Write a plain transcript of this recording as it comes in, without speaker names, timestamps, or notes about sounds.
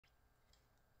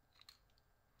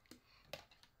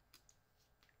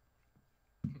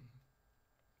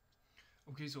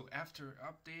Okay, so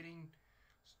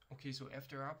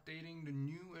after updating the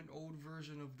new and old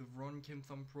version of the Runcam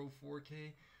Thumb Pro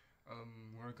 4K,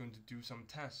 we're going to do some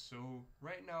tests. So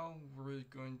right now we're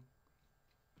going.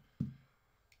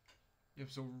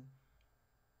 Yep. So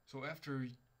after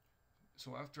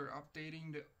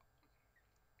updating the.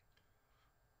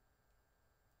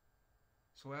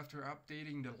 So after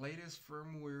updating the latest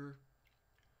firmware.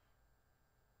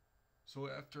 So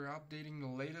after updating the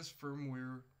latest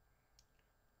firmware.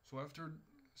 So after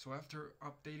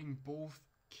updating both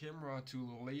camera to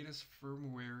the latest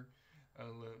firmware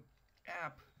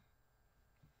app.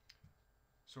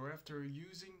 So after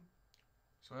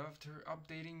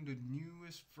updating the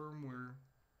newest firmware.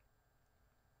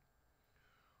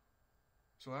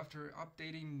 So after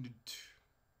updating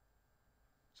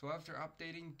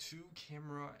two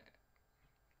camera.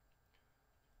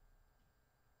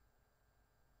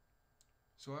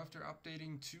 So after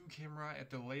updating two camera at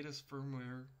the latest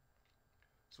firmware.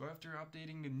 So after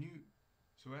updating the new.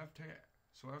 So after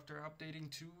updating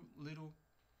two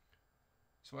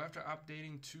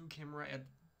camera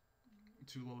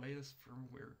to the latest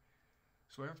firmware.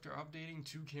 So after updating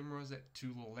two cameras to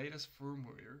the latest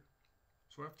firmware.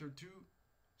 So after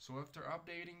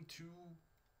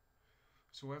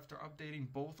updating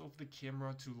both of the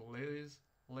camera to the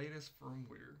latest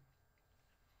firmware.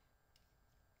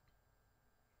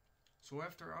 So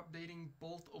after updating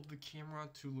both of the camera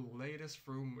to the latest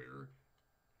firmware.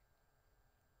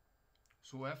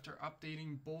 So after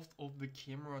updating both of the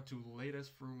camera to the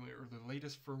latest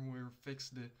firmware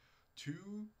fixed the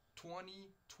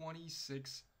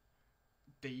 2026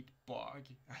 date bug.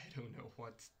 I don't know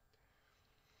what.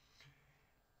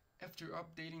 After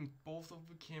updating both of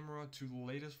the camera to the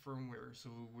latest firmware, so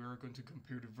we're going to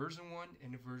compare the version 1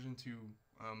 and the version 2,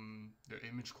 the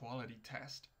image quality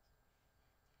test.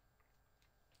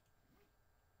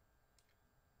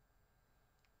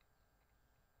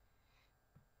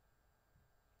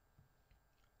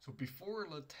 So before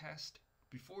the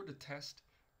test,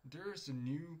 there is a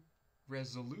new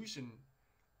resolution.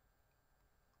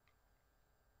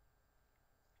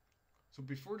 So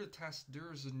before the test,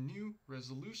 there is a new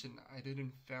resolution I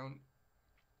didn't found.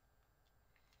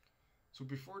 So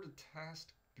before the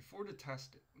test,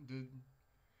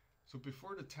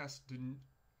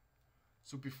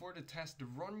 the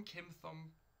Runcam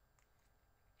Thumb.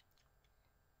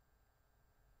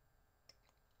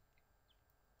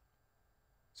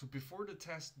 So before the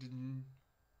test,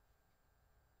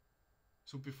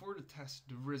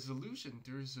 the resolution,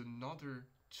 there is another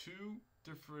two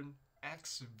different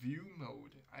X view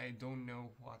mode. I don't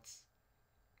know what's.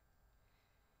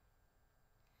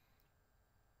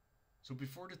 So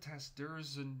before the test, there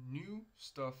is a new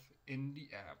stuff in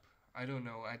the app. I don't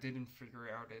know. I didn't figure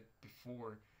out it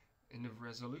before. In the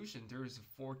resolution, there is a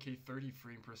 4K 30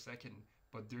 frame per second,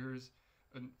 but there's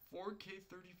a 4K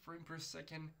 30 frame per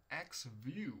second X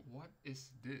view. What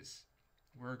is this?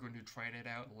 We're going to try that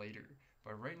out later.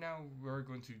 But right now, we're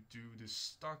going to do the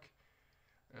stock,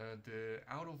 the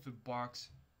out of the box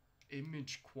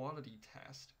image quality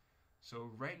test.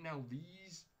 So right now,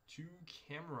 these two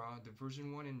camera, the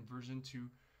version 1 and version 2,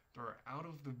 they're out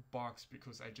of the box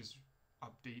because I just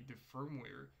update the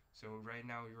firmware. So right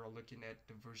now, you're looking at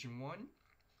the version 1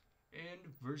 and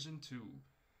version 2.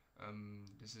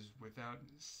 This is without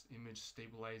image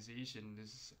stabilization.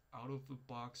 This is out of the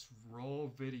box raw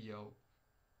video,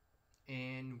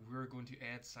 and we're going to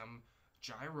add some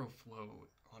gyro flow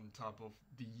on top of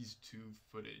these two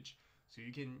footage. So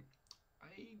you can,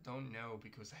 I don't know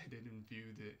because I didn't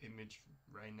view the image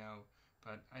right now,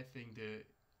 but I think the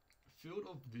field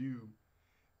of view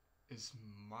is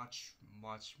much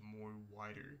more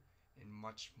wider and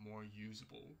much more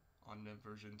usable on the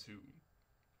version 2.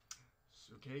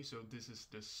 Okay, so this is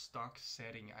the stock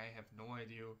setting. I have no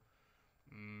idea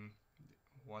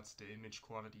what's the image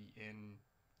quality, and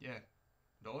yeah,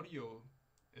 the audio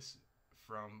is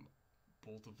from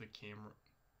both of the camera.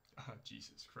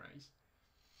 Jesus Christ.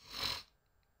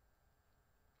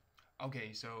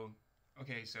 Okay, so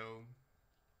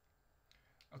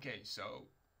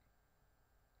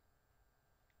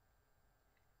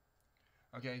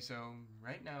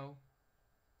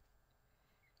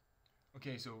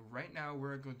right now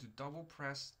we're going to double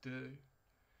press the.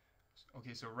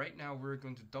 Okay, so right now we're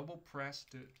going to double press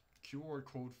the QR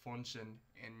code function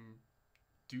and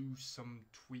do some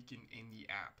tweaking in the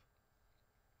app.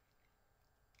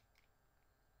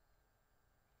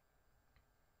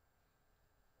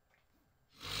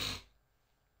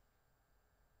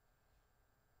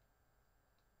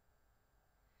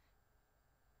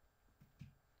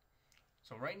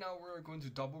 So right now we're going to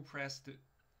double press the.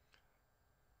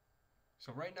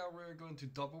 So right now we're going to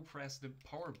double press the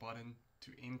power button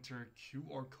to enter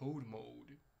QR code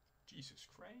mode. Jesus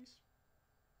Christ.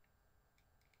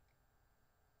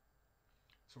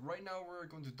 So right now we're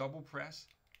going to double press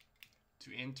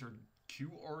to enter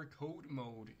QR code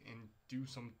mode and do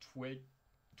some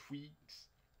tweaks.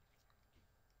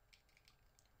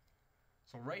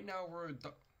 So right now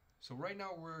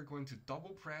we're going to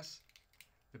double press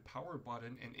the power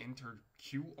button and enter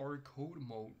QR code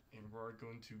mode, and we're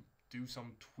going to do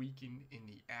some tweaking in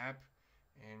the app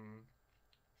and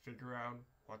figure out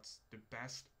what's the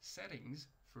best settings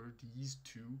for these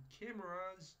two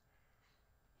cameras.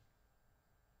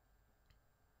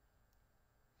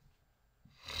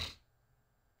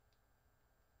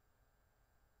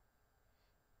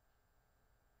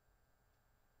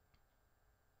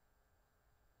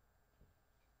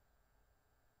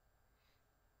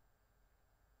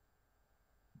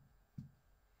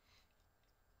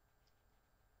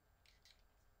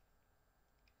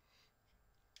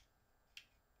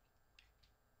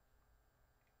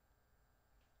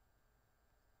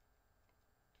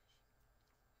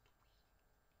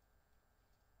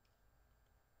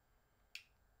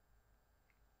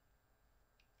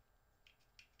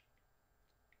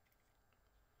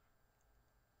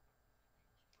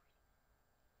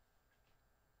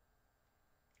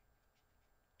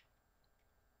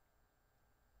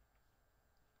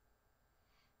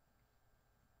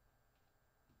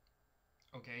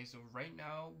 Okay, so right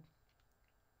now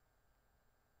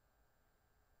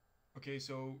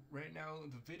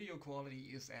the video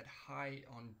quality is at high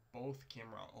on both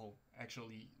camera. Oh,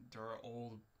 actually they're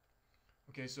all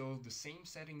okay, so the same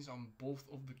settings on both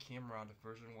of the camera, the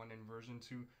version 1 and version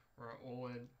 2 are all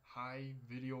at high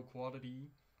video quality,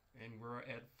 and we're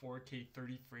at 4K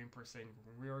 30 frame per second.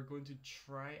 We are going to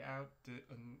try out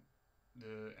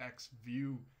the X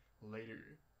view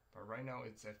later, but right now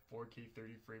it's at 4K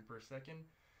 30 frame per second.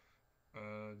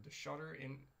 The shutter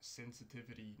and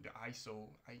sensitivity, the ISO,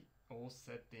 I all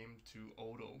set them to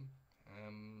auto.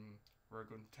 We're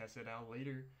going to test it out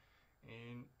later.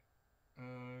 And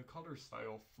color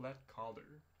style, flat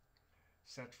color,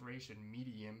 saturation,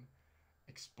 medium,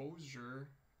 exposure,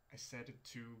 I set it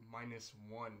to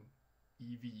 -1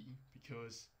 EV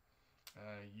because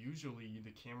usually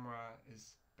the camera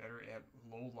is better at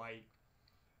low light.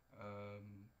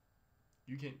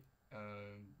 You can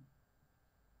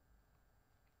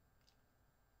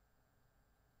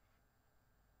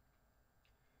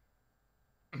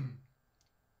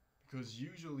because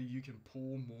usually you can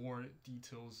pull more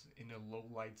details in a low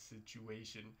light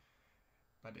situation,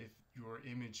 but if your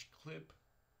image clip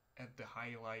at the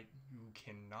highlight, you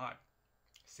cannot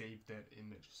save that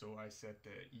image. So I set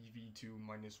the EV to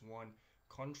 -1,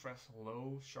 contrast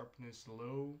low, sharpness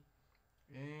low,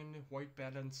 and white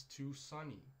balance to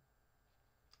sunny.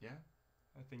 Yeah,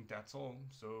 I think that's all.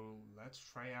 So let's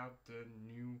try out the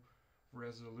new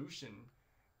resolution,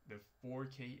 the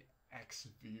 4K X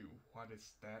view. What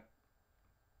is that?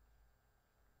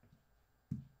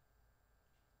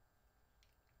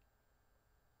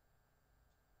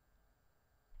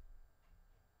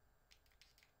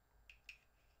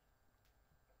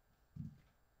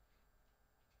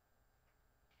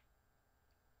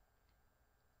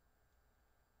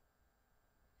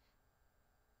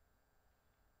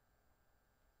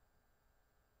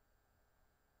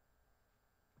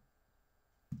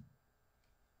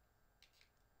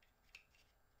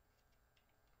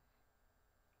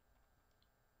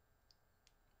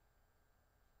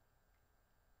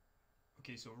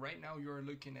 Okay, so right now you are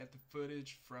looking at the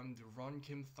footage from the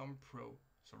Runcam Thumb Pro.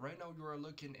 So right now you are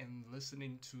looking and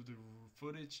listening to the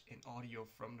footage and audio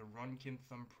from the Runcam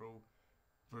Thumb Pro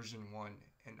version 1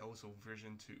 and also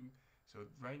version 2. So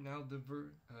right now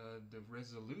the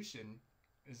resolution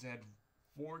is at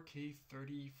 4K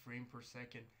 30 frame per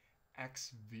second X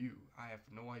view. I have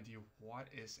no idea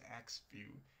what is X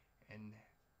view, and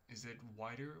is it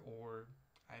wider or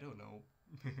I don't know.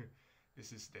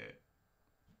 This is the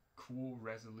cool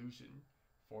resolution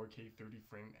 4K 30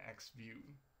 frame X view.